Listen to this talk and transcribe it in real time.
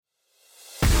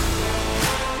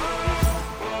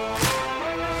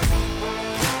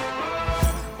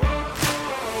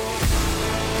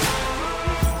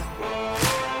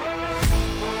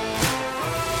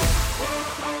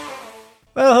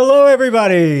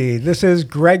everybody. This is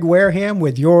Greg Wareham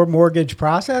with Your Mortgage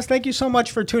Process. Thank you so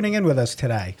much for tuning in with us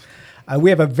today.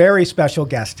 We have a very special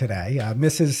guest today,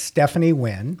 Mrs. Stefanie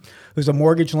Wynne, who's a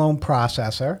mortgage loan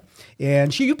processor.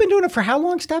 And you've been doing it for how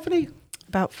long, Stefanie?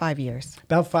 About 5 years.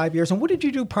 About 5 years. And what did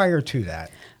you do prior to that?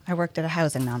 I worked at a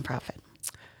housing nonprofit.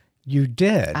 You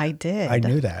did? I did. I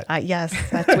knew that. Yes,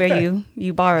 that's where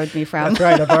you borrowed me from.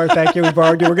 That's right. Thank you. We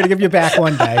borrowed you. We're going to give you back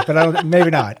one day, but maybe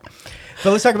not. But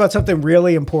let's talk about something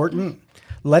really important.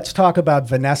 Let's talk about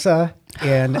Vanessa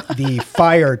and the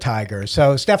Fire Tigers.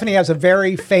 So Stefanie has a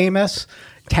very famous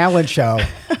talent show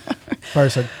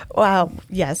person. Wow.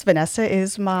 Yes, Vanessa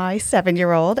is my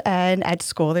 7-year-old, and at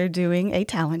school they're doing a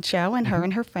talent show, and her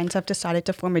and her friends have decided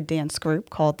to form a dance group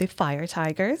called the Fire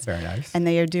Tigers. Very nice. And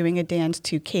they are doing a dance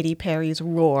to Katy Perry's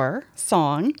Roar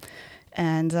song,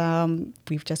 and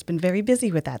we've just been very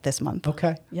busy with that this month.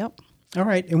 Okay. Yep. All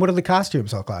right. And what do the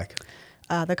costumes look like?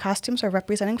 The costumes are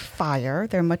representing fire.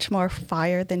 They're much more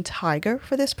fire than tiger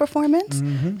for this performance.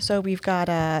 Mm-hmm. So we've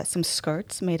got some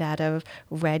skirts made out of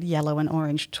red, yellow, and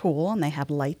orange tulle, and they have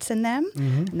lights in them.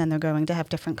 Mm-hmm. And then they're going to have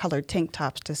different colored tank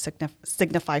tops to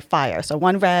signify fire. So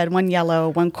one red, one yellow,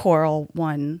 one coral,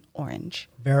 one orange.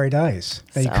 Very nice.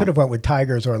 Now, you could have went with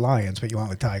tigers or lions, but you went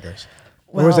with tigers.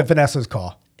 Well, or was it Vanessa's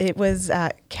call? It was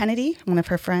Kennedy, one of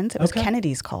her friends. It was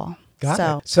Kennedy's call.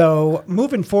 Got it. So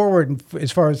moving forward,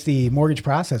 as far as the mortgage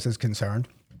process is concerned,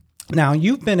 now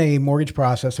you've been a mortgage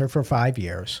processor for 5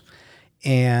 years,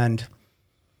 and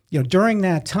during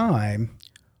that time,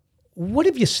 what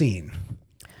have you seen?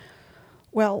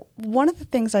 Well, one of the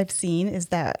things I've seen is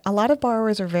that a lot of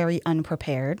borrowers are very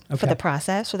unprepared for the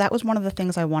process. So that was one of the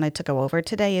things I wanted to go over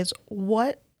today is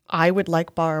what I would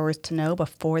like borrowers to know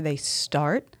before they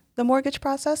start the mortgage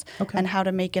process and how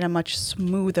to make it a much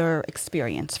smoother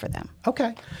experience for them.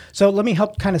 Okay. So let me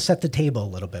help kind of set the table a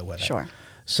little bit with it. Sure.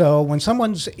 So when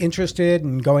someone's interested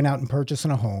in going out and purchasing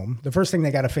a home, the first thing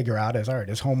they got to figure out is, all right,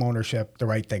 is home ownership the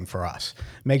right thing for us?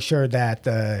 Make sure that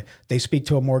they speak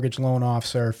to a mortgage loan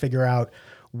officer, figure out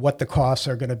what the costs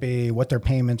are going to be, what their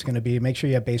payment's going to be, make sure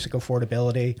you have basic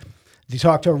affordability. You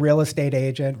talk to a real estate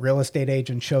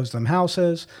agent shows them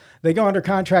houses. They go under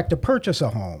contract to purchase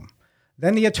a home.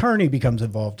 Then the attorney becomes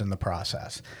involved in the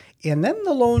process. And then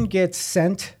the loan gets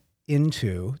sent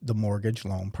into the mortgage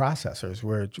loan processors,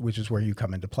 which is where you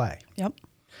come into play. Yep.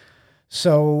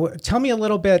 So tell me a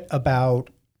little bit about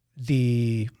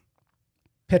the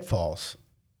pitfalls.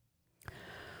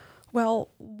 Well,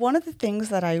 one of the things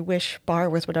that I wish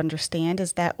borrowers would understand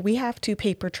is that we have to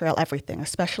paper trail everything,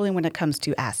 especially when it comes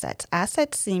to assets.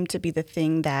 Assets seem to be the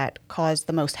thing that cause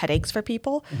the most headaches for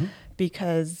people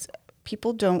because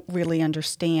people don't really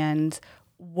understand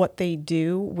what they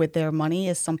do with their money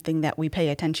is something that we pay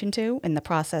attention to in the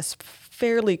process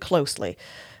fairly closely.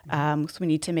 So we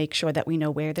need to make sure that we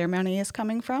know where their money is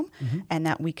coming from and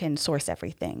that we can source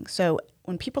everything. So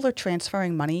when people are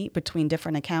transferring money between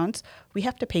different accounts, we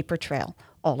have to paper trail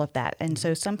all of that. And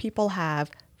so some people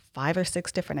have 5 or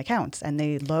 6 different accounts, and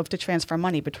they love to transfer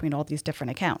money between all these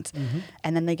different accounts.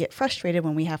 And then they get frustrated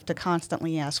when we have to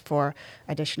constantly ask for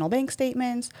additional bank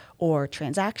statements or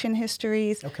transaction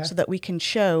histories so that we can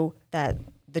show that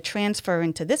the transfer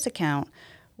into this account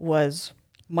was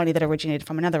money that originated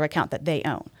from another account that they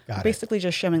own. Basically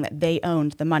just showing that they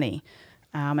owned the money.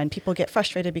 And people get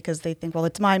frustrated because they think, well,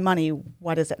 it's my money.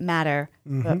 What does it matter?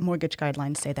 But mortgage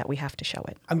guidelines say that we have to show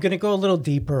it. I'm going to go a little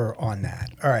deeper on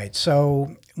that. All right.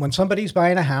 So when somebody's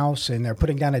buying a house and they're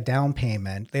putting down a down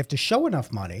payment, they have to show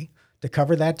enough money to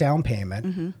cover that down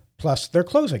payment plus their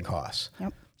closing costs.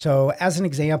 Yep. So as an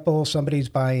example, somebody's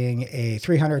buying a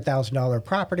 $300,000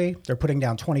 property. They're putting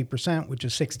down 20%, which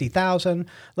is $60,000.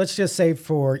 Let's just say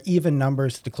for even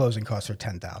numbers, the closing costs are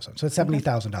 $10,000. So it's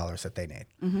 $70,000 that they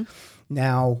need.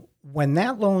 Now, when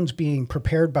that loan's being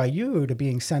prepared by you to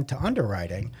being sent to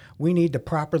underwriting, we need to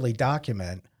properly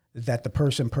document that the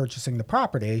person purchasing the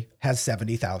property has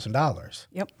 $70,000.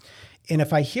 Yep. And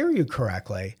if I hear you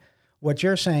correctly, what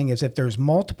you're saying is if there's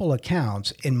multiple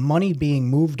accounts and money being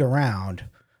moved around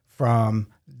from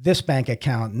this bank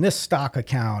account and this stock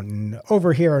account and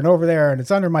over here and over there, and it's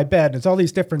under my bed, and it's all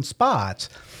these different spots,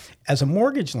 as a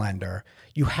mortgage lender,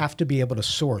 you have to be able to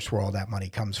source where all that money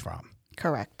comes from.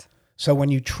 Correct. So when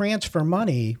you transfer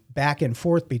money back and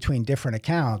forth between different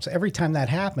accounts, every time that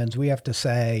happens, we have to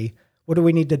say, what do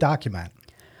we need to document?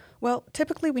 Well,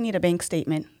 typically we need a bank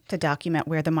statement to document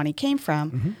where the money came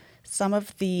from. Some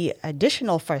of the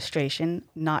additional frustration,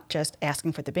 not just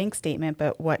asking for the bank statement,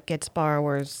 but what gets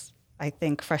borrowers I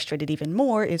think frustrated even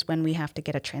more is when we have to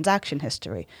get a transaction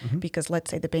history, because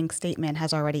let's say the bank statement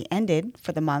has already ended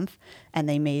for the month and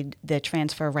they made the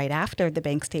transfer right after the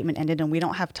bank statement ended, and we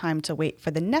don't have time to wait for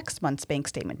the next month's bank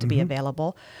statement to be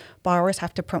available. Borrowers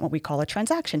have to print what we call a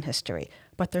transaction history,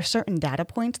 but there's certain data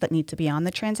points that need to be on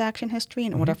the transaction history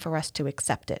in order for us to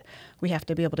accept it. We have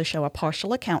to be able to show a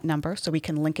partial account number so we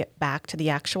can link it back to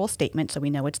the actual statement so we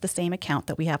know it's the same account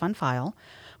that we have on file.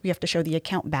 We have to show the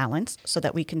account balance so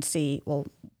that we can see, well,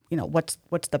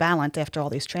 what's the balance after all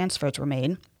these transfers were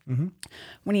made.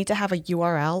 We need to have a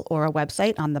URL or a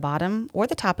website on the bottom or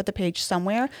the top of the page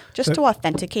somewhere just to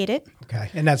authenticate it. Okay.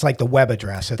 And that's like the web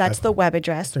address. That's the web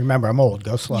address. Remember, I'm old.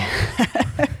 Go slow.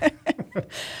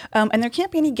 And there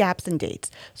can't be any gaps in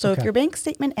dates. So if your bank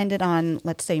statement ended on,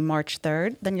 let's say, March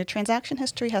 3rd, then your transaction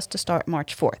history has to start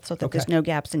March 4th so that there's no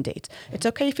gaps in dates. It's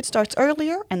okay if it starts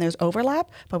earlier and there's overlap,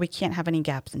 but we can't have any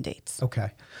gaps in dates.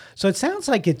 Okay. So it sounds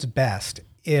like it's best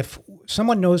if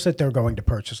someone knows that they're going to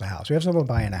purchase a house. We have someone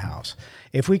buying a house.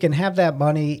 If we can have that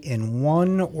money in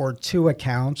one or two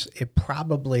accounts, it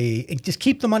just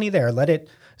keep the money there, let it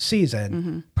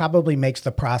season, probably makes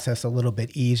the process a little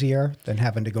bit easier than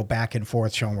having to go back and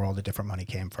forth showing where all the different money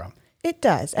came from. It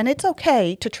does. And it's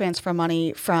okay to transfer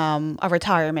money from a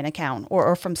retirement account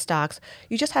or from stocks.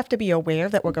 You just have to be aware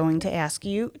that we're going to ask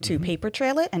you to paper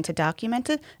trail it and to document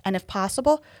it. And if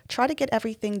possible, try to get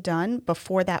everything done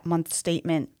before that month's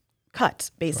statement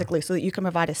cuts, basically, so that you can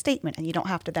provide a statement and you don't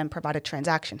have to then provide a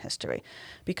transaction history.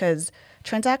 Because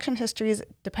transaction histories,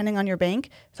 depending on your bank,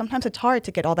 sometimes it's hard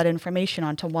to get all that information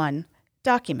onto one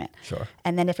document. Sure.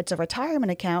 And then if it's a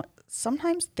retirement account,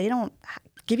 sometimes they don't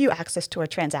give you access to a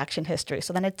transaction history.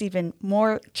 So then it's even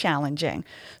more challenging.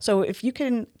 So if you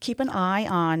can keep an eye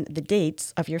on the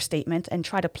dates of your statement and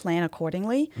try to plan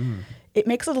accordingly, it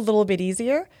makes it a little bit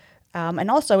easier.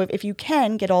 And also, if you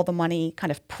can get all the money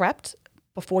kind of prepped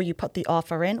before you put the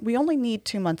offer in, we only need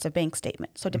 2 months of bank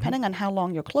statement. So depending on how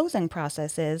long your closing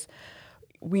process is,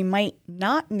 we might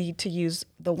not need to use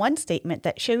the one statement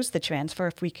that shows the transfer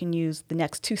if we can use the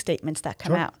next 2 statements that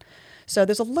come out. So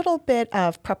there's a little bit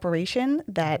of preparation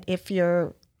that if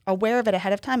you're aware of it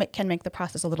ahead of time, it can make the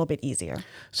process a little bit easier.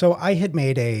 So I had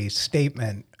made a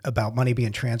statement about money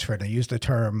being transferred. I used the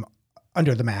term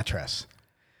under the mattress,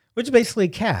 which is basically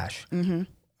cash. Can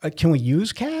we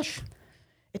use cash?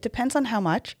 It depends on how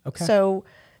much. Okay. So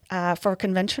for a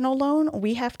conventional loan,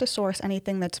 we have to source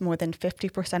anything that's more than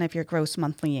 50% of your gross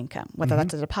monthly income, whether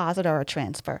that's a deposit or a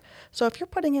transfer. So if you're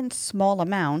putting in small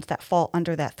amounts that fall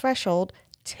under that threshold,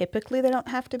 typically they don't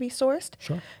have to be sourced.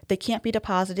 Sure. They can't be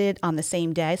deposited on the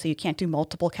same day, so you can't do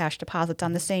multiple cash deposits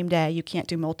on the same day. You can't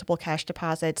do multiple cash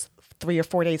deposits 3 or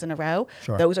 4 days in a row.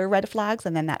 Sure. Those are red flags,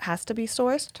 and then that has to be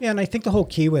sourced. Yeah, and I think the whole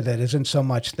key with it isn't so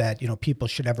much that, people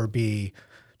should ever be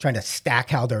trying to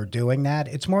stack how they're doing that.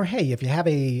 It's more, hey, if you have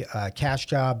a cash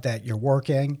job that you're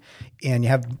working and you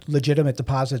have legitimate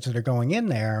deposits that are going in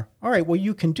there, all right, well,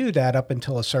 you can do that up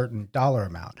until a certain dollar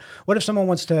amount. What if someone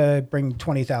wants to bring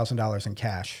 $20,000 in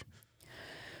cash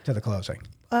to the closing?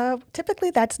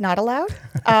 Typically, that's not allowed.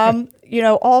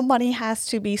 All money has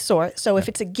to be sourced. So if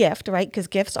it's a gift, right, because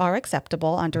gifts are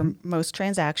acceptable under most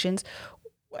transactions,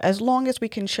 as long as we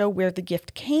can show where the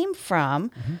gift came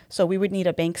from. So we would need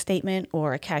a bank statement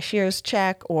or a cashier's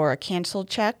check or a canceled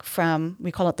check from,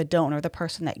 we call it the donor, the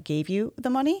person that gave you the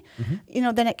money,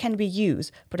 then it can be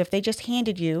used. But if they just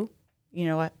handed you,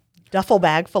 a duffel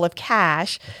bag full of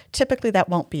cash, typically that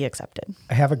won't be accepted.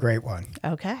 I have a great one.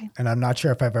 Okay. And I'm not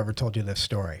sure if I've ever told you this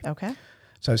story. Okay.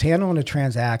 So I was handling a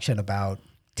transaction about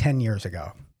 10 years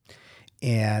ago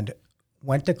and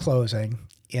went to closing,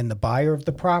 and the buyer of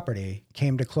the property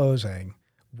came to closing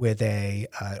with a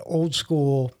old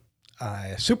school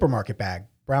supermarket bag,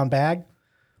 brown bag,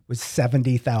 with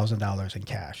 $70,000 in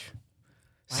cash.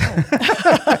 Wow.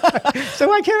 So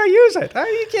why can't I use it?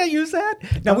 You can't use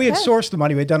that. Now, we had sourced the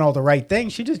money. We had done all the right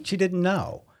things. She didn't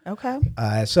know. Okay.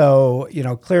 So,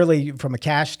 clearly from a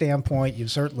cash standpoint, you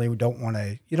certainly don't want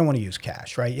to use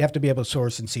cash, right? You have to be able to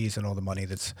source and season all the money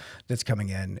that's coming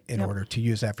in order to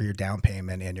use that for your down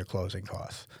payment and your closing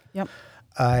costs. Yep.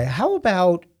 How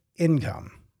about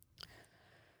income?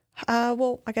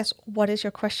 Well, I guess, what is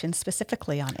your question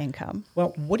specifically on income?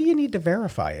 Well, what do you need to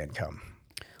verify income?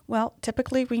 Well,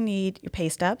 typically we need your pay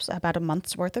stubs, about a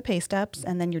month's worth of pay stubs,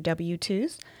 and then your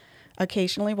W-2s.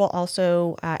 Occasionally, we'll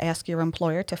also ask your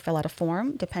employer to fill out a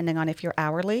form, depending on if you're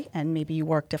hourly and maybe you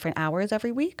work different hours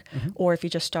every week, or if you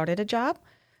just started a job.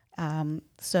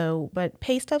 But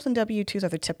pay stubs and W-2s are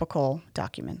the typical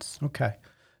documents. Okay.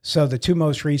 So the two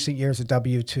most recent years of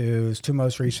W-2s, two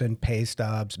most recent pay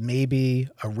stubs, maybe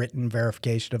a written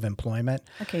verification of employment.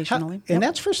 Occasionally. And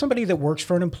that's for somebody that works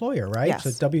for an employer, right? Yes.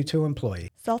 So W-2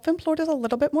 employee. Self-employed is a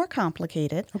little bit more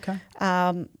complicated. Okay.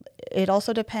 It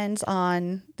also depends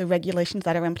on the regulations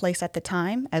that are in place at the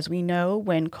time. As we know,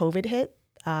 when COVID hit,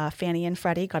 Fannie and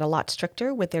Freddie got a lot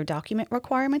stricter with their document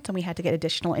requirements, and we had to get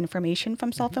additional information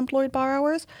from self-employed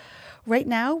borrowers. Right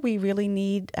now, we really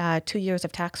need 2 years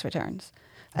of tax returns.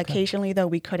 Okay. Occasionally, though,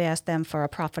 we could ask them for a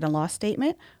profit and loss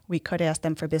statement. We could ask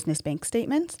them for business bank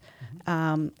statements.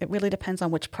 It really depends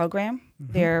on which program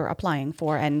they're applying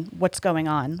for and what's going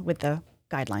on with the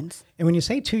guidelines. And when you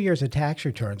say 2 years of tax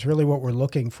returns, really what we're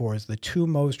looking for is the two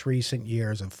most recent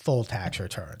years of full tax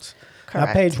returns. Correct.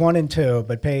 Not page 1 and 2,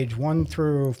 but page 1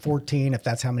 through 14, if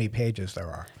that's how many pages there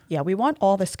are. Yeah, we want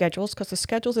all the schedules because the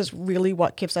schedules is really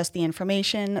what gives us the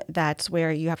information. That's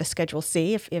where you have a Schedule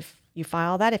C if you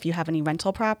file that. If you have any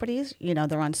rental properties,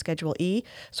 they're on Schedule E.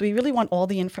 So we really want all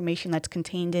the information that's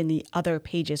contained in the other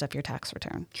pages of your tax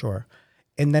return. Sure.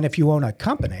 And then if you own a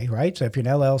company, right? So if you're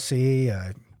an LLC,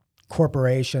 a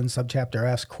corporation, subchapter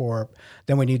S corp,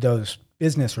 then we need those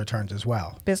business returns as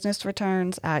well. Business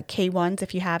returns, K-1s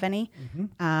if you have any.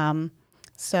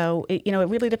 So it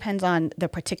really depends on the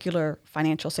particular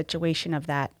financial situation of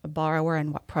that borrower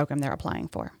and what program they're applying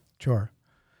for. Sure.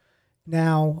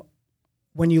 Now,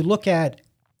 when you look at,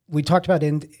 we talked about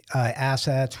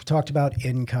assets, we talked about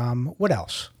income. What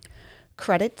else?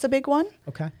 Credit's a big one.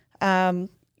 Okay.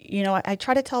 I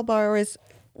try to tell borrowers,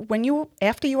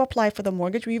 after you apply for the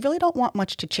mortgage, we really don't want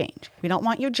much to change. We don't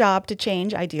want your job to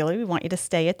change. Ideally, we want you to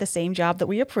stay at the same job that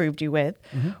we approved you with.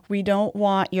 We don't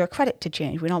want your credit to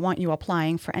change. We don't want you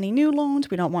applying for any new loans.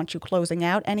 We don't want you closing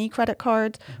out any credit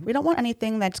cards. We don't want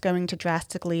anything that's going to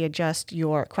drastically adjust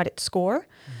your credit score.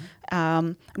 We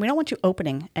don't want you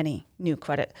opening any new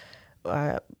credit.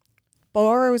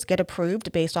 Borrowers get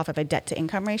approved based off of a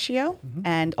debt-to-income ratio,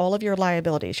 and all of your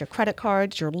liabilities, your credit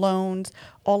cards, your loans,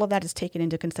 all of that is taken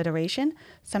into consideration.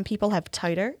 Some people have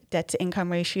tighter debt-to-income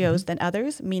ratios than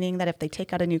others, meaning that if they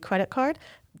take out a new credit card,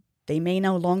 they may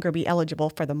no longer be eligible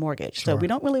for the mortgage. Sure. So we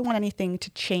don't really want anything to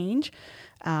change.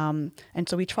 And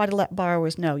so we try to let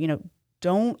borrowers know,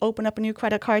 don't open up a new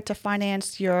credit card to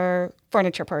finance your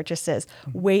furniture purchases.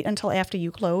 Wait until after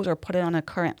you close or put it on a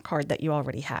current card that you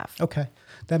already have. Okay,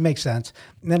 that makes sense.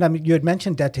 And then you had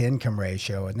mentioned debt-to-income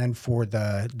ratio, and then for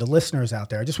the listeners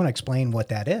out there, I just want to explain what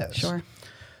that is. Sure.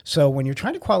 So when you're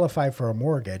trying to qualify for a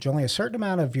mortgage, only a certain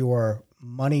amount of your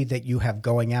money that you have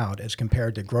going out as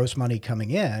compared to gross money coming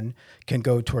in can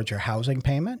go towards your housing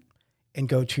payment and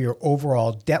go to your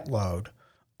overall debt load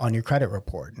on your credit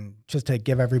report. And just to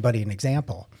give everybody an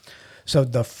example. So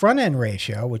the front end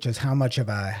ratio, which is how much of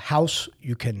a house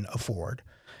you can afford,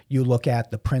 you look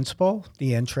at the principal,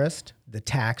 the interest, the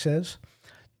taxes,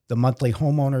 the monthly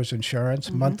homeowners insurance,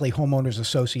 monthly homeowners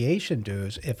association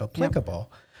dues, if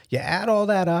applicable. You add all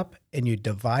that up and you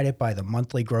divide it by the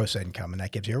monthly gross income, and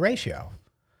that gives you a ratio.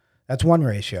 That's one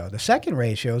ratio. The second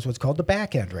ratio is what's called the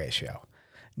back end ratio.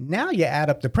 Now you add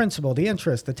up the principal, the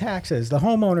interest, the taxes, the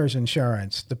homeowner's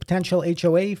insurance, the potential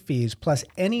HOA fees, plus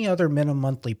any other minimum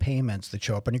monthly payments that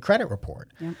show up on your credit report.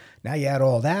 Yep. Now you add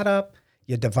all that up,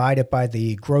 you divide it by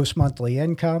the gross monthly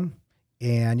income,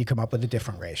 and you come up with a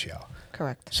different ratio.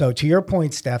 Correct. So to your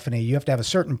point, Stefanie, you have to have a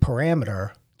certain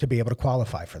parameter to be able to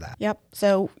qualify for that. Yep.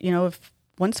 So, if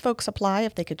once folks apply,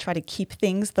 if they could try to keep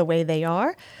things the way they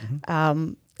are,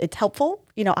 it's helpful.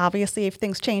 Obviously, if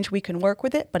things change, we can work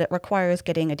with it, but it requires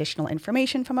getting additional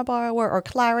information from a borrower or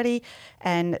clarity.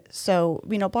 And so,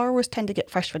 borrowers tend to get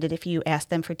frustrated if you ask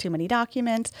them for too many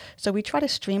documents. So we try to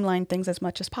streamline things as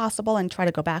much as possible and try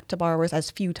to go back to borrowers as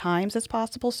few times as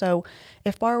possible. So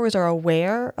if borrowers are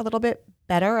aware a little bit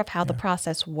better of how the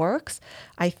process works,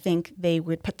 I think they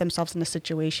would put themselves in a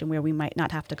situation where we might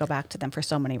not have to go back to them for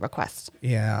so many requests.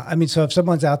 Yeah. So if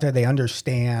someone's out there, they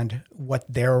understand what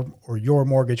their or your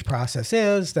mortgage process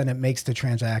is, then it makes the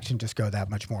transaction just go that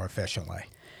much more efficiently.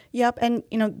 Yep. And,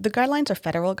 the guidelines are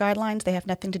federal guidelines. They have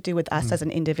nothing to do with us as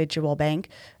an individual bank.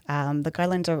 The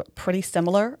guidelines are pretty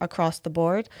similar across the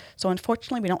board. So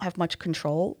unfortunately, we don't have much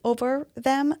control over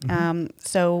them.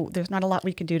 So there's not a lot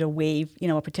we can do to waive,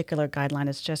 a particular guideline.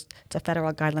 It's a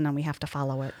federal guideline and we have to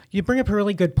follow it. You bring up a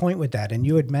really good point with that. And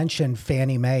you had mentioned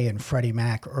Fannie Mae and Freddie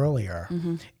Mac earlier.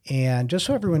 And just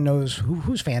so everyone knows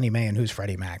who's Fannie Mae and who's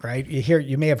Freddie Mac, right?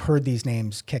 You may have heard these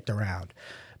names kicked around.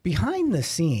 Behind the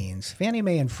scenes, Fannie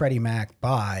Mae and Freddie Mac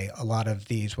buy a lot of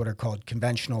these what are called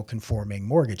conventional conforming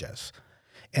mortgages.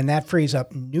 And that frees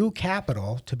up new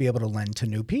capital to be able to lend to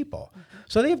new people.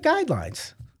 So they have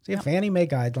guidelines. So you have Fannie Mae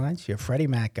guidelines, you have Freddie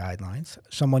Mac guidelines.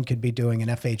 Someone could be doing an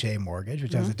FHA mortgage,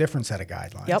 which has a different set of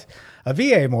guidelines. Yep. A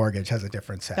VA mortgage has a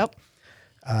different set. Yep.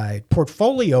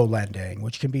 Portfolio lending,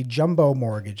 which can be jumbo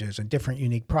mortgages and different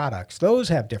unique products, those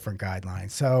have different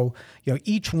guidelines. So,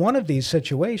 each one of these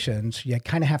situations, you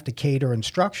kind of have to cater and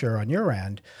structure on your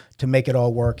end to make it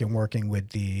all work and working with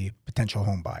the potential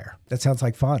home buyer. That sounds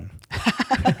like fun.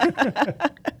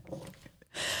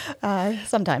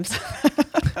 Sometimes.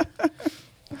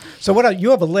 So what you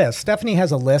have a list. Stefanie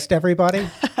has a list, everybody,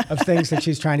 of things that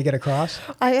she's trying to get across.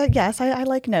 Yes, I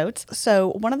like notes.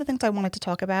 So one of the things I wanted to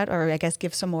talk about, or I guess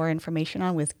give some more information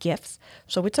on, was gifts.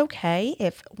 So it's okay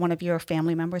if one of your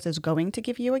family members is going to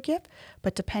give you a gift,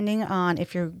 but depending on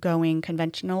if you're going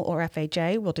conventional or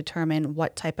FHA will determine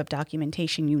what type of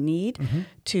documentation you need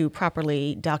to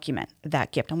properly document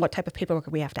that gift and what type of paperwork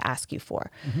we have to ask you for.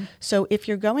 So if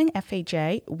you're going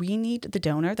FHA, we need the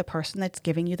donor, the person that's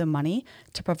giving you the money,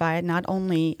 to provide not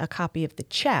only a copy of the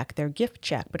check, their gift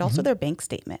check, but also their bank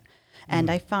statement. And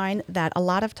I find that a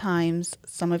lot of times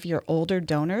some of your older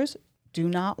donors do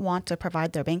not want to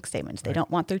provide their bank statements. They don't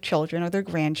want their children or their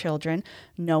grandchildren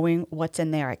knowing what's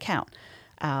in their account.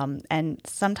 And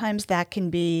sometimes that can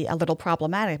be a little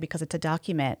problematic because it's a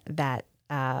document that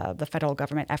the federal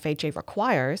government, FHA,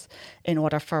 requires in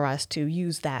order for us to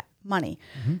use that money.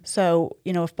 So,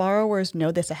 if borrowers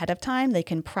know this ahead of time, they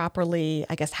can properly,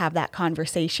 I guess, have that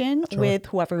conversation with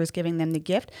whoever is giving them the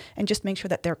gift and just make sure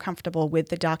that they're comfortable with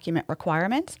the document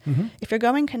requirements. If you're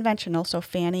going conventional, so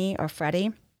Fannie or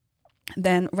Freddie,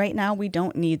 then right now we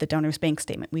don't need the donor's bank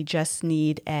statement. We just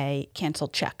need a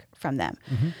canceled check from them.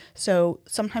 So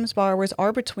sometimes borrowers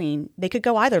are they could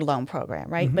go either loan program,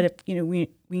 right? But if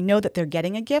we know that they're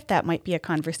getting a gift, that might be a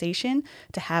conversation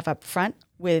to have up front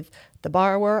with the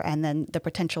borrower and then the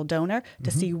potential donor to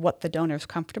see what the donor is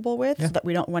comfortable with so that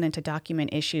we don't run into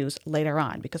document issues later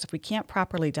on. Because if we can't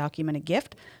properly document a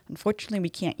gift, unfortunately we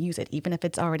can't use it, even if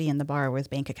it's already in the borrower's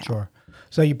bank account. Sure.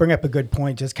 So you bring up a good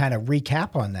point, just kind of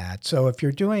recap on that. So if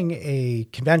you're doing a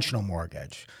conventional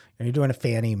mortgage, and you're doing a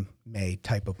Fannie Mae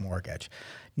type of mortgage,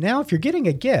 now if you're getting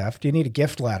a gift, you need a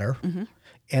gift letter.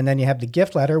 And then you have the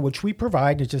gift letter, which we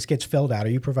provide, and it just gets filled out, or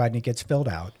you provide and it gets filled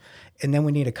out. And then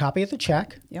we need a copy of the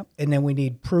check. And then we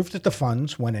need proof that the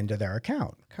funds went into their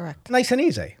account. Correct. Nice and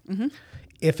easy.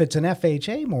 If it's an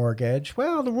FHA mortgage,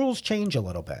 well, the rules change a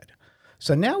little bit.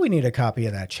 So now we need a copy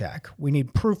of that check. We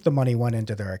need proof the money went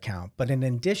into their account. But in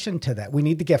addition to that, we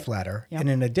need the gift letter. And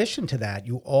in addition to that,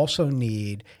 you also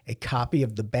need a copy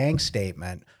of the bank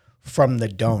statement from the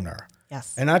donor.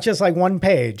 Yes. And not just like one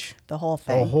page. The whole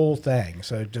thing. The whole thing.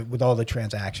 So with all the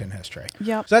transaction history.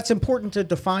 Yep. So that's important to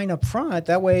define up front.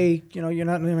 That way, you're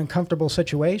not in an uncomfortable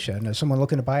situation as someone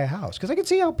looking to buy a house. Because I can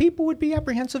see how people would be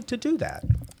apprehensive to do that.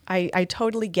 I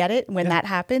totally get it when that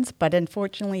happens, but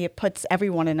unfortunately it puts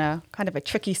everyone in a kind of a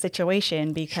tricky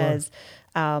situation because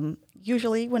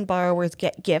usually when borrowers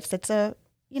get gifts, it's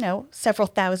several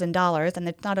 $1,000s, and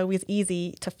it's not always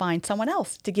easy to find someone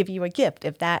else to give you a gift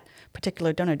if that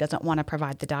particular donor doesn't want to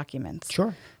provide the documents.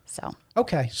 Sure. So.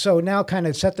 Okay. So now kind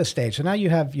of set the stage. So now you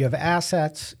have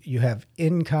assets, you have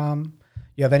income,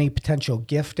 you have any potential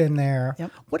gift in there.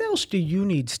 Yep. What else do you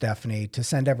need, Stefanie, to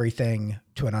send everything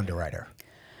to an underwriter?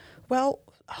 Well,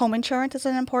 home insurance is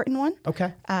an important one.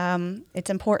 Okay. It's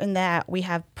important that we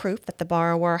have proof that the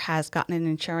borrower has gotten an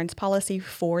insurance policy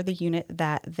for the unit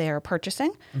that they're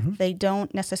purchasing. They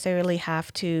don't necessarily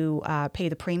have to pay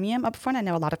the premium up front. I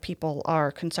know a lot of people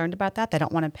are concerned about that. They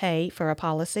don't want to pay for a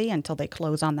policy until they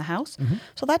close on the house.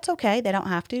 So that's okay. They don't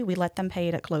have to. We let them pay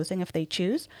it at closing if they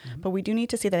choose. But we do need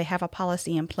to see that they have a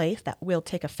policy in place that will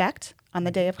take effect on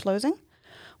the day of closing.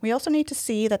 We also need to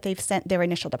see that they've sent their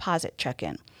initial deposit check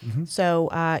in. So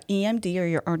EMD, or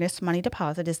your earnest money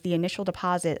deposit, is the initial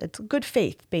deposit. It's a good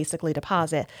faith, basically,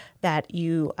 deposit that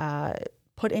you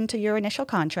put into your initial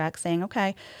contract saying,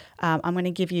 okay, I'm going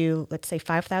to give you, let's say,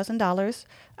 $5,000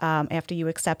 after you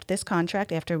accept this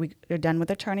contract, after we're done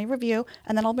with attorney review,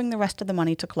 and then I'll bring the rest of the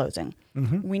money to closing.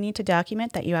 We need to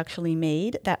document that you actually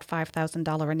made that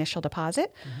 $5,000 initial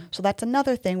deposit. So that's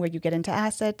another thing where you get into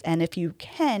assets, and if you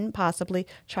can possibly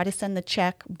try to send the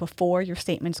check before your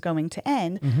statement's going to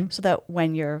end, so that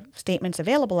when your statement's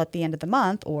available at the end of the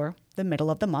month or the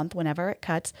middle of the month, whenever it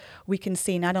cuts, we can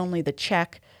see not only the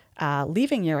check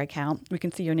leaving your account, we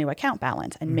can see your new account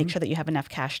balance and make sure that you have enough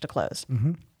cash to close.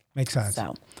 Makes sense.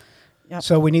 So, yep.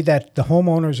 So we need the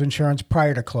homeowner's insurance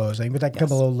prior to closing, but that can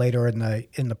come a little later in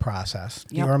the process.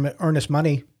 Yep. The earnest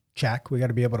money check, we got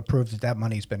to be able to prove that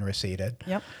money's been receipted.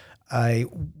 Yep.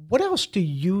 What else do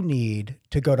you need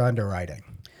to go to underwriting?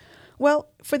 Well,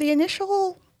 for the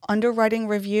initial underwriting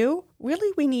review,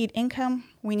 really we need income,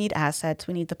 we need assets,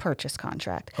 we need the purchase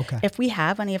contract. Okay. If we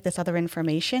have any of this other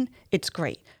information, it's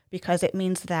great because it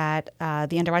means that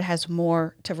the underwriter has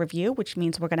more to review, which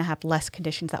means we're going to have less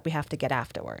conditions that we have to get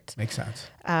afterwards. Makes sense.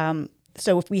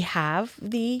 So if we have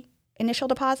the initial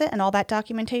deposit and all that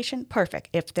documentation, perfect.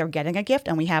 If they're getting a gift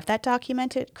and we have that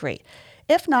documented, great.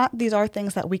 If not, these are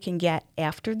things that we can get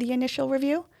after the initial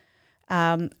review.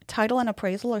 Title and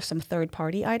appraisal are some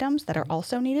third-party items that are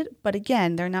also needed, but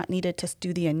again, they're not needed to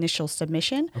do the initial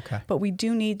submission. Okay. But we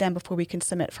do need them before we can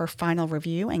submit for final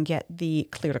review and get the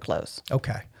clear to close.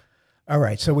 Okay. All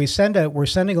right. So we're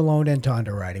sending a loan into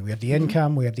underwriting. We have the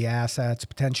income, we have the assets,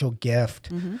 potential gift,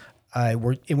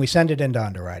 and we send it into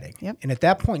underwriting. Yep. And at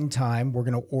that point in time, we're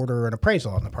going to order an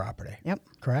appraisal on the property. Yep.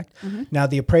 Correct? Now,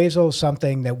 the appraisal is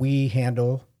something that we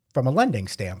handle from a lending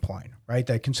standpoint, right?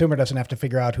 The consumer doesn't have to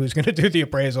figure out who's going to do the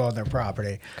appraisal on their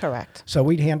property. Correct. So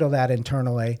we'd handle that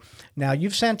internally. Now,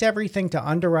 you've sent everything to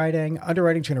underwriting.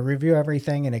 Underwriting's going to review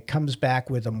everything, and it comes back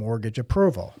with a mortgage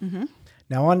approval.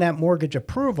 Now, on that mortgage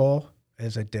approval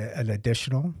is an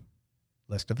additional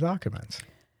list of documents.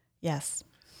 Yes.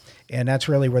 And that's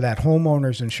really where that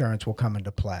homeowner's insurance will come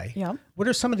into play. Yep. What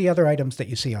are some of the other items that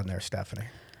you see on there, Stefanie?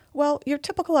 Well, your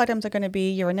typical items are going to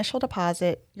be your initial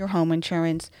deposit, your home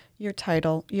insurance, your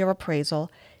title, your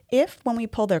appraisal. If, when we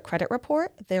pull their credit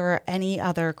report, there are any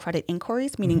other credit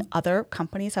inquiries, meaning other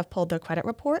companies have pulled their credit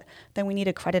report, then we need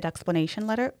a credit explanation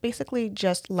letter, basically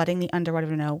just letting the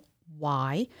underwriter know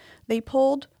why they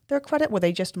pulled their credit. Were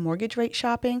they just mortgage rate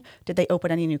shopping? Did they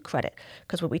open any new credit?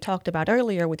 Because what we talked about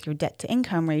earlier with your debt to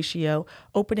income ratio,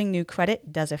 opening new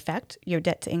credit does affect your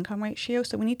debt to income ratio.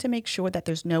 So we need to make sure that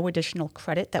there's no additional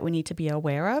credit that we need to be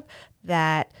aware of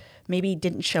that maybe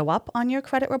didn't show up on your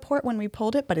credit report when we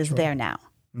pulled it, but is there now.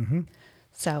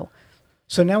 So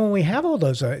now when we have all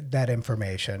those that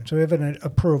information, so we have an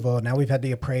approval, now we've had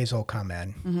the appraisal come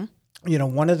in. You know,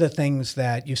 one of the things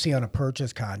that you see on a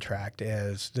purchase contract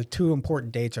is the two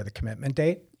important dates are the commitment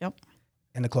date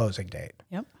and the closing date.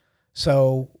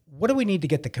 So what do we need to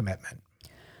get the commitment?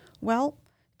 Well,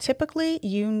 typically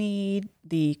you need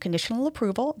the conditional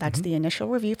approval. That's the initial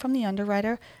review from the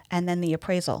underwriter, and then the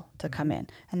appraisal to come in.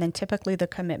 And then typically the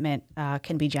commitment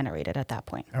can be generated at that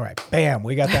point. All right. Bam.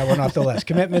 We got that one off the list.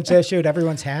 Commitment's issued.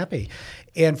 Everyone's happy.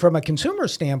 And from a consumer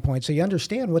standpoint, so you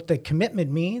understand what the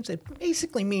commitment means, it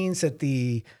basically means that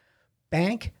the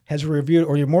bank has reviewed,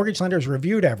 or your mortgage lender has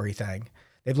reviewed everything.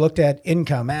 They've looked at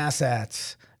income,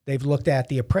 assets. They've looked at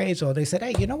the appraisal. They said,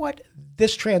 hey, you know what?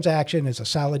 This transaction is a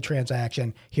solid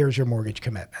transaction. Here's your mortgage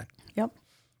commitment. Yep.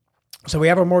 So we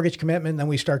have our mortgage commitment, then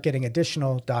we start getting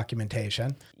additional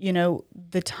documentation. You know,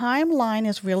 the timeline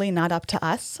is really not up to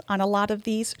us on a lot of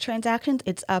these transactions.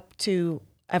 It's up to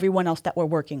everyone else that we're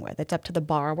working with. It's up to the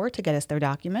borrower to get us their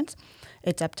documents.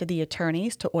 It's up to the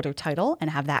attorneys to order title and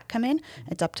have that come in.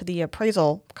 It's up to the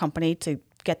appraisal company to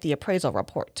get the appraisal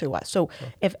report to us. So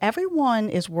if everyone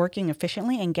is working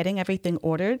efficiently and getting everything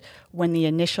ordered when the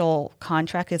initial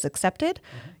contract is accepted,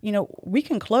 you know, we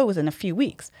can close in a few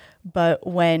weeks. But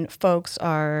when folks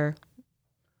are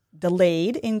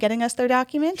delayed in getting us their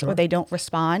documents or they don't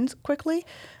respond quickly,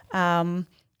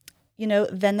 you know,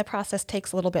 then the process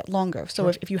takes a little bit longer. So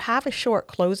if you have a short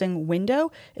closing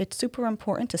window, it's super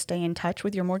important to stay in touch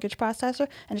with your mortgage processor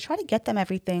and to try to get them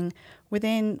everything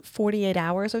within 48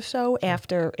 hours or so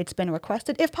after it's been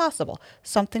requested, if possible.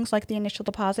 Some things like the initial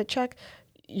deposit check,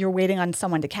 you're waiting on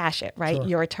someone to cash it, right?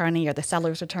 Your attorney or the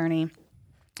seller's attorney.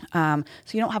 So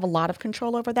you don't have a lot of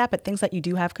control over that, but things that you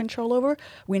do have control over,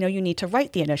 we know you need to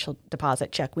write the initial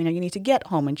deposit check. We know you need to get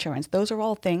home insurance. Those are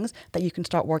all things that you can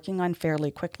start working on fairly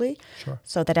quickly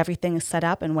so that everything is set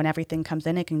up, and when everything comes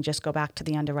in, it can just go back to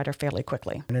the underwriter fairly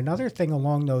quickly. And another thing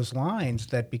along those lines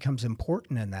that becomes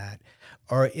important in that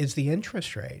is the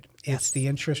interest rate. It's the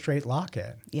interest rate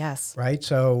lock-in. Yes. Right?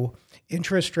 So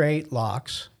interest rate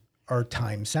locks are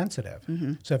time sensitive.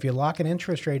 So if you lock an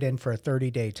interest rate in for a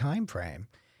 30-day time frame,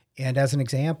 and as an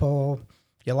example,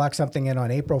 you lock something in on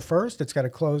April 1st, it's got to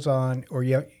close on, or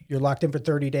you're locked in for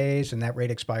 30 days, and that rate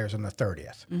expires on the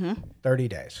 30th. 30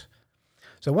 days.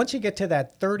 So once you get to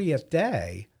that 30th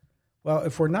day, well,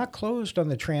 if we're not closed on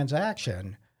the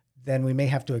transaction, then we may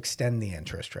have to extend the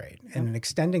interest rate. And in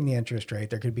extending the interest rate,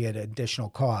 there could be an additional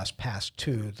cost passed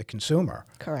to the consumer.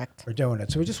 Correct. For doing it.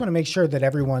 So we just want to make sure that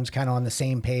everyone's kind of on the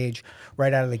same page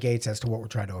right out of the gates as to what we're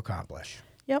trying to accomplish.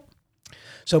 Yep.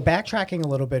 So backtracking a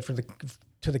little bit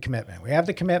to the commitment. We have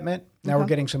the commitment. Now we're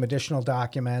getting some additional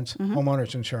documents,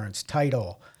 homeowner's insurance,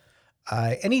 title.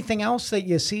 Anything else that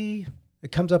you see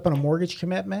that comes up on a mortgage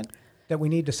commitment that we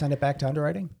need to send it back to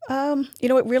underwriting?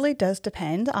 It really does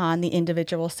depend on the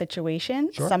individual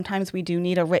situation. Sure. Sometimes we do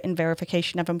need a written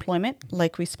verification of employment,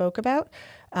 like we spoke about.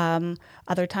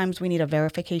 Other times we need a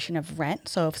verification of rent.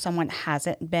 So if someone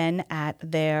hasn't been at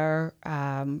their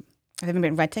haven't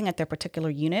been renting at their particular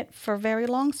unit for very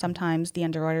long, sometimes the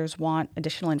underwriters want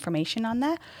additional information on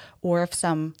that. Or if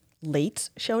some lates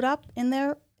showed up in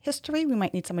their history, we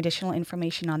might need some additional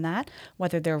information on that,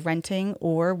 whether they're renting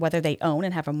or whether they own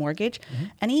and have a mortgage.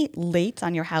 Any lates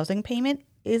on your housing payment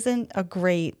isn't a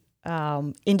great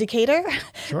indicator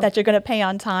that you're going to pay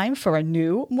on time for a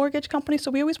new mortgage company. So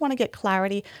we always want to get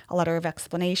clarity, a letter of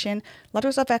explanation.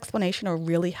 Letters of explanation are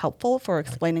really helpful for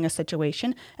explaining a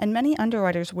situation, and many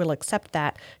underwriters will accept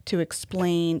that to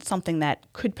explain something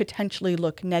that could potentially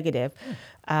look negative,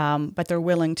 but they're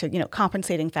willing to,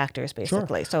 compensating factors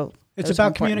basically. So it's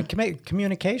about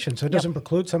communication, so it doesn't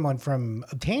preclude someone from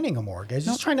obtaining a mortgage.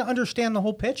 It's trying to understand the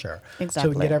whole picture, so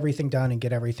we can get everything done and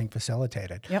get everything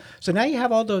facilitated. So now you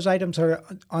have all those items are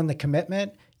on the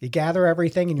commitment. You gather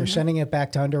everything, and you're sending it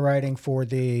back to underwriting for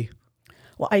the...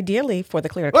 Well, ideally for the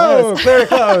clear to close. Clear to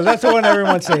close. That's the one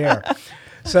everyone wants to hear.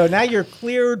 So now you're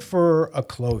cleared for a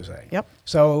closing.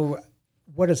 So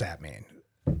what does that mean?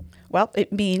 Well,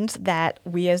 it means that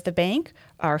we as the bank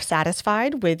are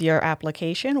satisfied with your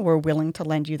application. We're willing to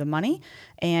lend you the money.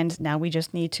 And now we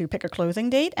just need to pick a closing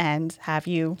date and have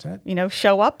you,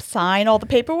 show up, sign all the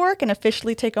paperwork, and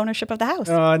officially take ownership of the house.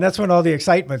 And that's when all the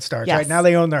excitement starts, right? Now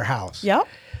they own their house.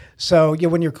 So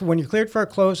when you're cleared for a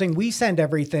closing, we send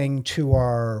everything to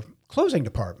our closing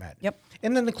department.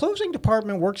 And then the closing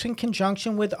department works in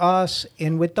conjunction with us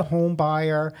and with the home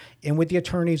buyer and with the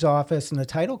attorney's office and the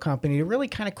title company to really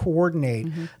kind of coordinate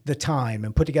the time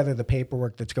and put together the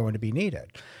paperwork that's going to be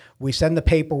needed. We send the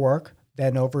paperwork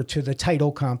then over to the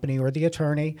title company or the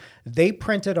attorney. They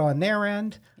print it on their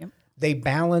end. They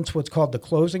balance what's called the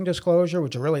closing disclosure,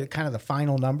 which are really kind of the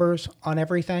final numbers on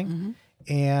everything.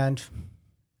 And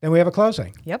then we have a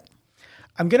closing.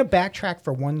 I'm going to backtrack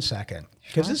for 1 second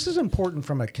because this is important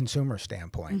from a consumer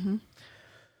standpoint.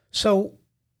 So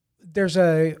there's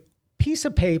a piece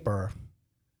of paper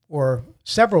or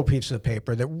several pieces of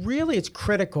paper that really it's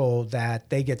critical that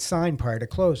they get signed prior to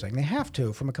closing. They have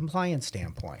to from a compliance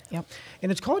standpoint.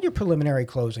 And it's called your preliminary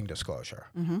closing disclosure.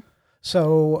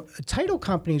 So a title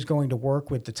company is going to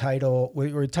work with the title,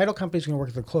 or a title company is going to work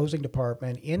with the closing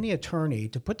department and the attorney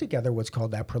to put together what's called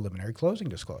that preliminary closing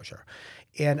disclosure.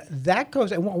 And that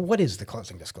goes, and what is the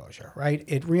closing disclosure, right?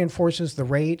 It reinforces the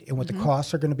rate and what the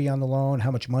costs are going to be on the loan, how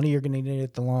much money you're going to need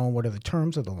at the loan, what are the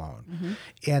terms of the loan.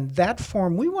 And that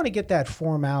form, we want to get that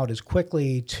form out as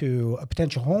quickly to a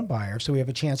potential home buyer so we have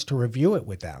a chance to review it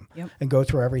with them and go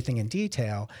through everything in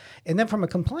detail. And then from a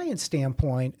compliance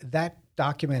standpoint, that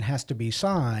document has to be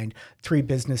signed 3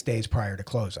 business days prior to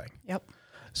closing.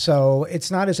 So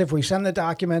it's not as if we send the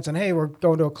documents and, hey, we're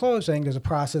going to a closing. There's a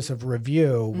process of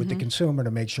review with the consumer to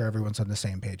make sure everyone's on the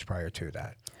same page prior to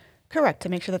that. Correct, to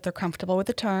make sure that they're comfortable with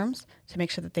the terms, to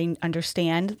make sure that they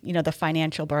understand, the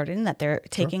financial burden that they're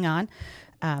taking on.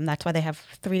 That's why they have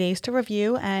 3 days to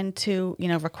review and to,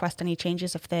 request any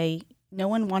changes if no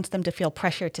one wants them to feel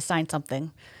pressure to sign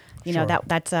something.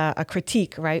 That's a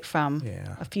critique, right, from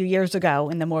a few years ago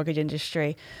in the mortgage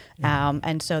industry.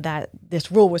 And so that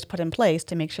this rule was put in place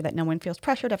to make sure that no one feels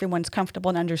pressured, everyone's comfortable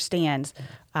and understands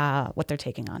what they're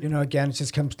taking on. Again, it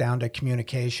just comes down to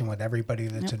communication with everybody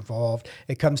that's involved.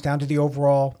 It comes down to the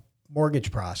overall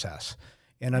mortgage process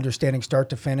and understanding start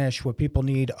to finish, what people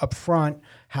need up front,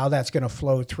 how that's going to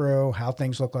flow through, how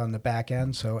things look on the back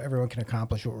end so everyone can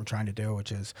accomplish what we're trying to do,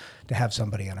 which is to have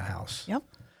somebody in a house.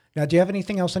 Now, do you have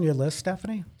anything else on your list,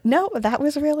 Stefanie? No, that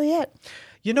was really it.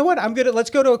 You know what? Let's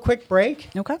go to a quick break.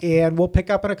 Okay. And we'll pick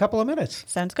up in a couple of minutes.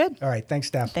 Sounds good. All right. Thanks,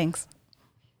 Steph. Thanks.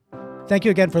 Thank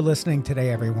you again for listening today,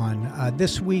 everyone.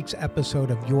 This week's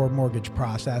episode of Your Mortgage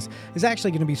Process is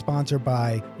actually going to be sponsored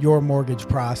by Your Mortgage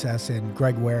Process and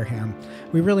Greg Wareham.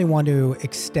 We really want to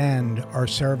extend our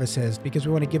services because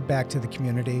we want to give back to the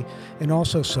community and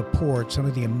also support some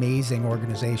of the amazing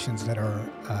organizations that are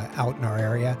out in our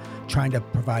area trying to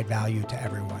provide value to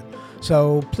everyone.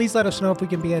 So please let us know if we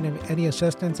can be any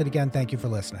assistance. And again, thank you for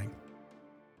listening.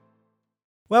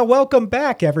 Well, welcome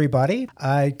back, everybody.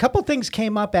 A couple things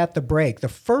came up at the break. The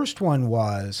first one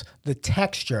was the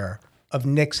texture of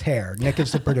Nick's hair. Nick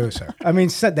is the producer.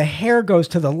 So the hair goes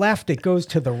to the left, it goes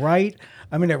to the right.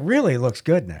 It really looks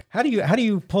good, Nick. How do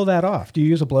you pull that off? Do you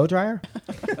use a blow dryer?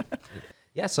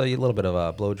 Yeah, so a little bit of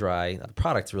a blow dry. The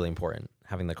product's really important,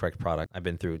 having the correct product. I've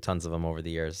been through tons of them over the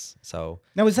years. So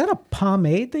now, is that a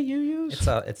pomade that you use? It's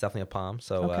definitely a palm.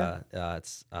 So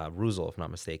it's Ruzel, if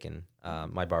not mistaken.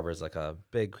 My barber is like a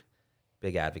big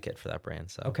big advocate for that brand.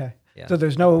 So Okay. yeah. So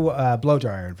there's no blow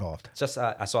dryer involved. It's just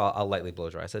I'll lightly blow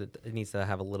dry. I said it needs to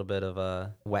have a little bit of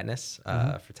a wetness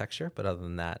for texture, but other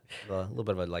than that, a little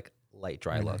bit of a like light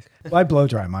dry look. Well, I blow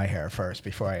dry my hair first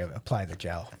before I apply the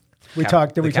gel. Did we The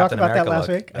talk about Captain that America last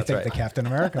look. week? I That's think right. the Captain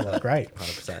America look, right?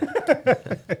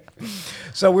 100%.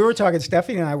 So we were talking,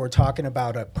 Stephanie and I were talking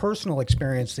about a personal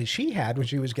experience that she had when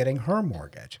she was getting her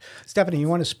mortgage. Stephanie, you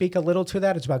want to speak a little to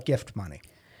that? It's about gift money.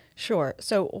 Sure.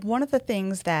 So one of the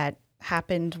things that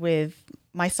happened with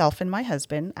myself and my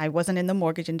husband, I wasn't in the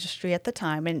mortgage industry at the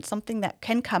time, and something that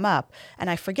can come up, and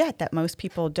I forget that most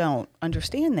people don't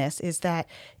understand this, is that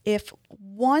if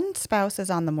one spouse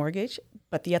is on the mortgage,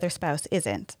 but the other spouse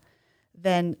isn't,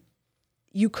 then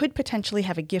you could potentially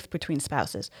have a gift between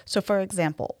spouses. So for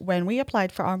example, when we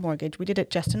applied for our mortgage, we did it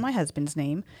just in my husband's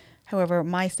name. However,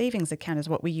 my savings account is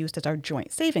what we used as our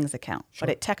joint savings account, but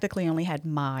it technically only had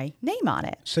my name on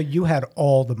it. So you had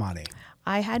all the money.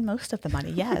 I had most of the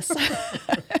money, yes.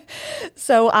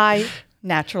 So I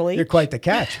naturally... You're quite the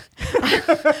catch.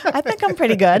 I think I'm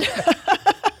pretty good.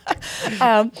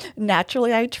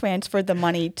 Naturally, I transferred the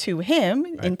money to him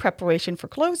in preparation for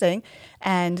closing,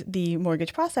 and the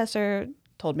mortgage processor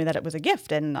told me that it was a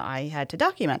gift, and I had to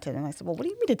document it. And I said, well, what do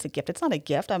you mean it's a gift? It's not a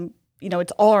gift.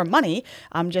 It's our money.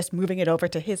 I'm just moving it over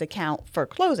to his account for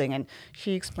closing. And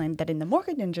she explained that in the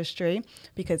mortgage industry,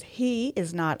 because he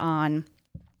is not on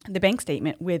the bank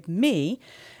statement with me,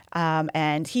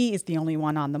 and he is the only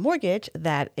one on the mortgage,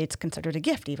 that it's considered a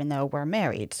gift, even though we're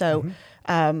married. So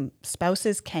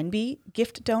spouses can be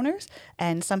gift donors,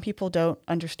 and some people don't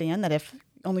understand that if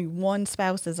only one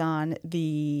spouse is on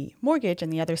the mortgage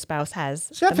and the other spouse has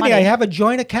Stephanie, the money. I have a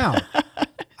joint account.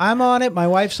 I'm on it. My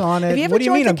wife's on it. What do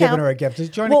you mean I'm giving her a gift? It's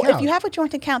a joint account. Well, if you have a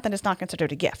joint account, then it's not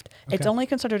considered a gift. Okay. It's only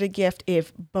considered a gift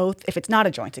if it's not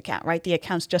a joint account, right? The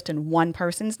account's just in one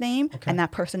person's name, and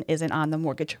that person isn't on the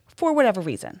mortgage for whatever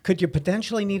reason. Could you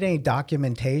potentially need any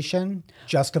documentation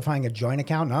justifying a joint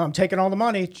account? No, I'm taking all the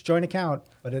money. It's a joint account,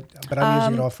 but I'm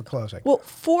using it all for closing. Well,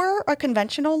 for a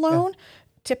conventional loan,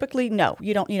 typically, no,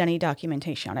 you don't need any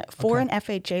documentation on it. For an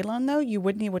FHA loan, though, you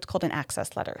would need what's called an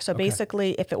access letter. So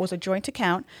basically, if it was a joint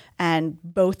account and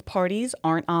both parties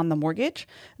aren't on the mortgage,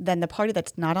 then the party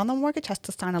that's not on the mortgage has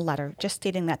to sign a letter just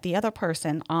stating that the other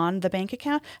person on the bank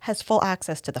account has full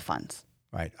access to the funds.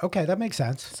 Right. Okay, that makes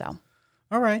sense. So,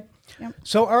 all right. Yep.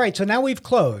 So, all right. So now we've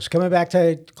closed. Coming back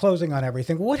to closing on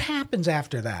everything. What happens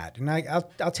after that? And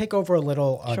I'll take over a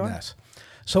little on this.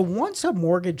 So once a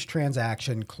mortgage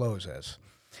transaction closes,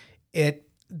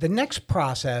 the next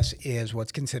process is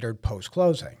what's considered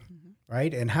post-closing,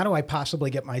 right? And how do I possibly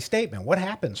get my statement? What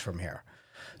happens from here?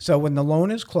 So when the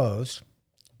loan is closed,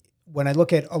 when I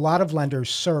look at a lot of lenders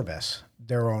service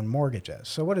their own mortgages.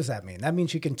 So what does that mean? That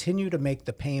means you continue to make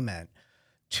the payment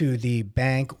to the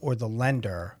bank or the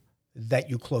lender that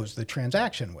you close the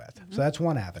transaction with. So that's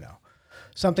one avenue.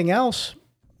 Something else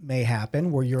may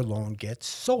happen where your loan gets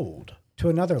sold to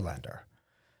another lender.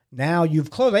 Now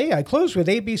you've closed. Hey, I closed with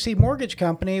ABC Mortgage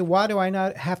Company. Why do I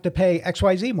not have to pay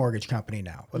XYZ Mortgage Company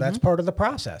now? Well, that's part of the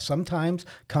process. Sometimes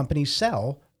companies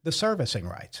sell the servicing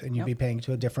rights, and you'd be paying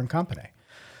to a different company.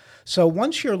 So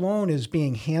once your loan is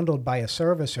being handled by a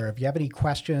servicer, if you have any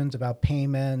questions about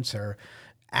payments or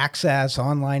access,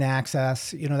 online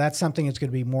access, that's something that's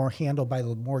going to be more handled by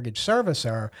the mortgage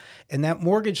servicer. And that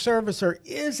mortgage servicer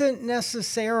isn't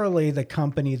necessarily the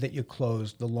company that you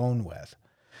closed the loan with.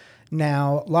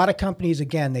 Now, a lot of companies,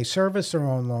 again, they service their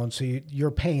own loans, so you're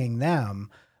paying them,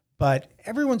 but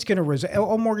everyone's going to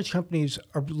all mortgage companies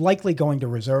are likely going to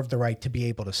reserve the right to be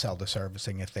able to sell the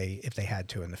servicing if they had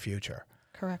to in the future.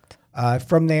 correct.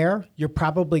 From there, you're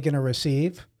probably going to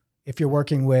receive, if you're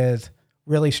working with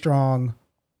really strong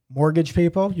mortgage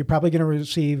people, you're probably going to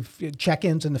receive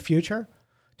check-ins in the future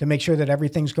to make sure that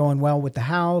everything's going well with the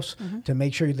house, to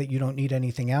make sure that you don't need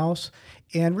anything else.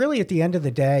 And really at the end of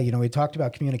the day, we talked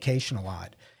about communication a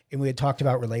lot, and we had talked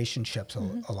about relationships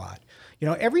a lot.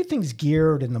 Everything's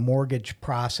geared in the mortgage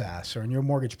process or in your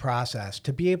mortgage process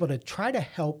to be able to try to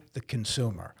help the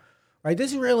consumer, right?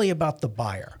 This is really about the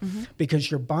buyer because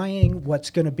you're buying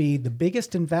what's going to be the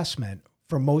biggest investment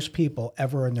for most people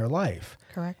ever in their life.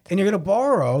 Correct. And you're going to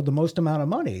borrow the most amount of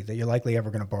money that you're likely ever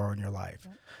going to borrow in your life.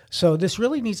 Yep. So this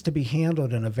really needs to be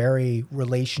handled in a very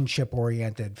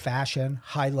relationship-oriented fashion,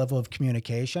 high level of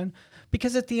communication,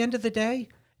 because at the end of the day,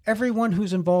 everyone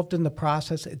who's involved in the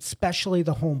process, especially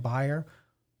the home buyer,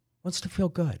 wants to feel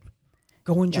good.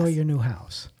 Go enjoy your new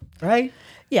house, right?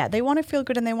 Yeah, they want to feel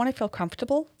good and they want to feel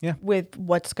comfortable with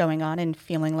what's going on and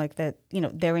feeling like that,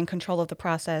 they're in control of the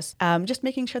process. Just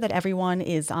making sure that everyone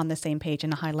is on the same page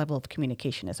and a high level of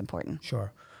communication is important.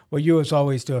 Sure. Well, you as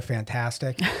always do a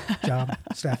fantastic job,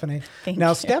 Stephanie. Thank now,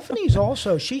 you. Stephanie's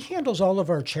also, she handles all of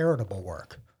our charitable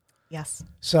work. Yes.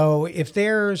 So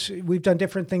we've done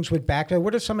different things with backpack.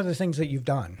 What are some of the things that you've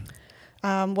done?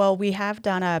 Well, we have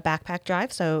done a backpack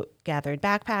drive, so gathered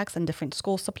backpacks and different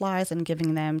school supplies and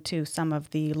giving them to some of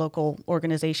the local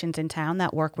organizations in town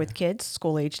that work with kids,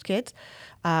 school-aged kids.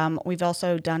 We've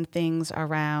also done things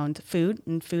around food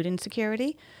and food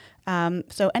insecurity.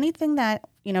 So anything that,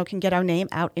 can get our name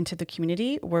out into the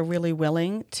community, we're really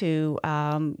willing to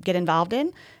get involved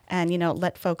in and,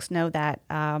 let folks know that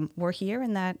we're here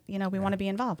and that, we want to be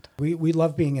involved. We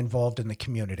love being involved in the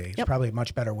community. It's Yep. probably a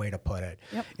much better way to put it.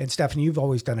 Yep. And Stephanie, you've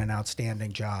always done an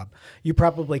outstanding job. You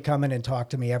probably come in and talk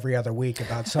to me every other week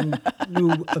about some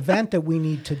new event that we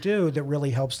need to do that really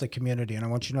helps the community. And I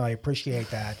want you to know I appreciate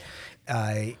that.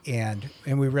 And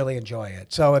we really enjoy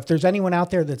it. So if there's anyone out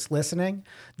there that's listening,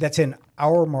 that's in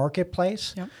our marketplace,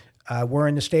 Yep. We're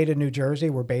in the state of New Jersey.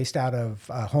 We're based out of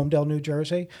Homedale, New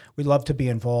Jersey. We love to be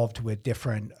involved with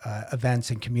different events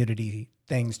and community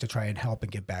things to try and help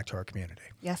and give back to our community.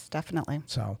 Yes, definitely.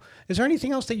 So is there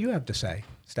anything else that you have to say,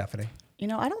 Stephanie?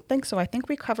 I don't think so. I think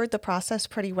we covered the process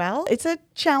pretty well. It's a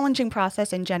challenging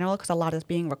process in general because a lot is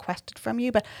being requested from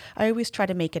you, but I always try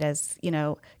to make it as,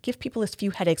 give people as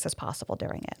few headaches as possible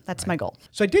during it. That's my goal.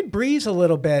 So I did breeze a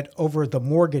little bit over the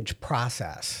mortgage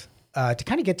process to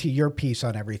kind of get to your piece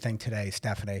on everything today,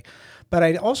 Stephanie. But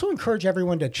I'd also encourage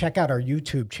everyone to check out our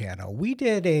YouTube channel. We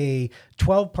did a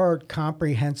 12-part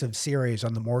comprehensive series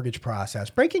on the mortgage process,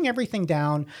 breaking everything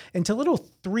down into little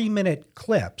 3-minute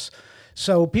clips.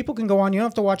 So people can go on, you don't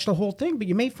have to watch the whole thing, but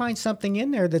you may find something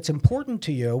in there that's important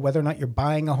to you, whether or not you're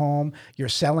buying a home, you're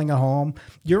selling a home,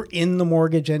 you're in the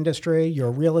mortgage industry, you're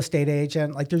a real estate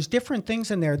agent. Like there's different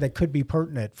things in there that could be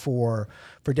pertinent for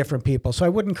different people. So I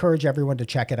would encourage everyone to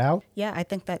check it out. Yeah, I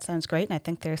think that sounds great. And I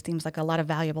think there seems like a lot of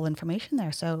valuable information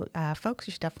there. So folks,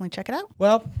 you should definitely check it out.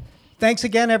 Well, thanks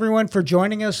again, everyone, for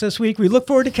joining us this week. We look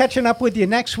forward to catching up with you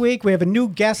next week. We have a new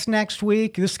guest next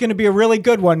week. This is going to be a really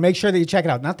good one. Make sure that you check it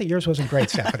out. Not that yours wasn't great,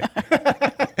 Stephanie.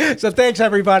 So thanks,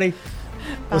 everybody.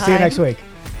 We'll see you Bye. next week.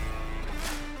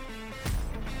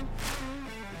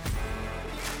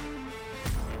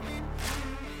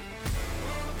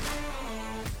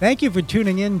 Thank you for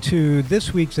tuning in to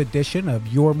this week's edition of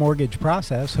Your Mortgage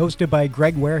Process, hosted by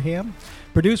Greg Wareham,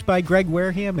 produced by Greg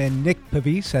Wareham and Nick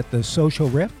Pavis at The Social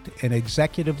Rift, and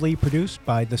executively produced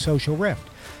by The Social Rift.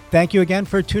 Thank you again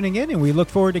for tuning in, and we look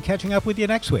forward to catching up with you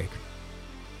next week.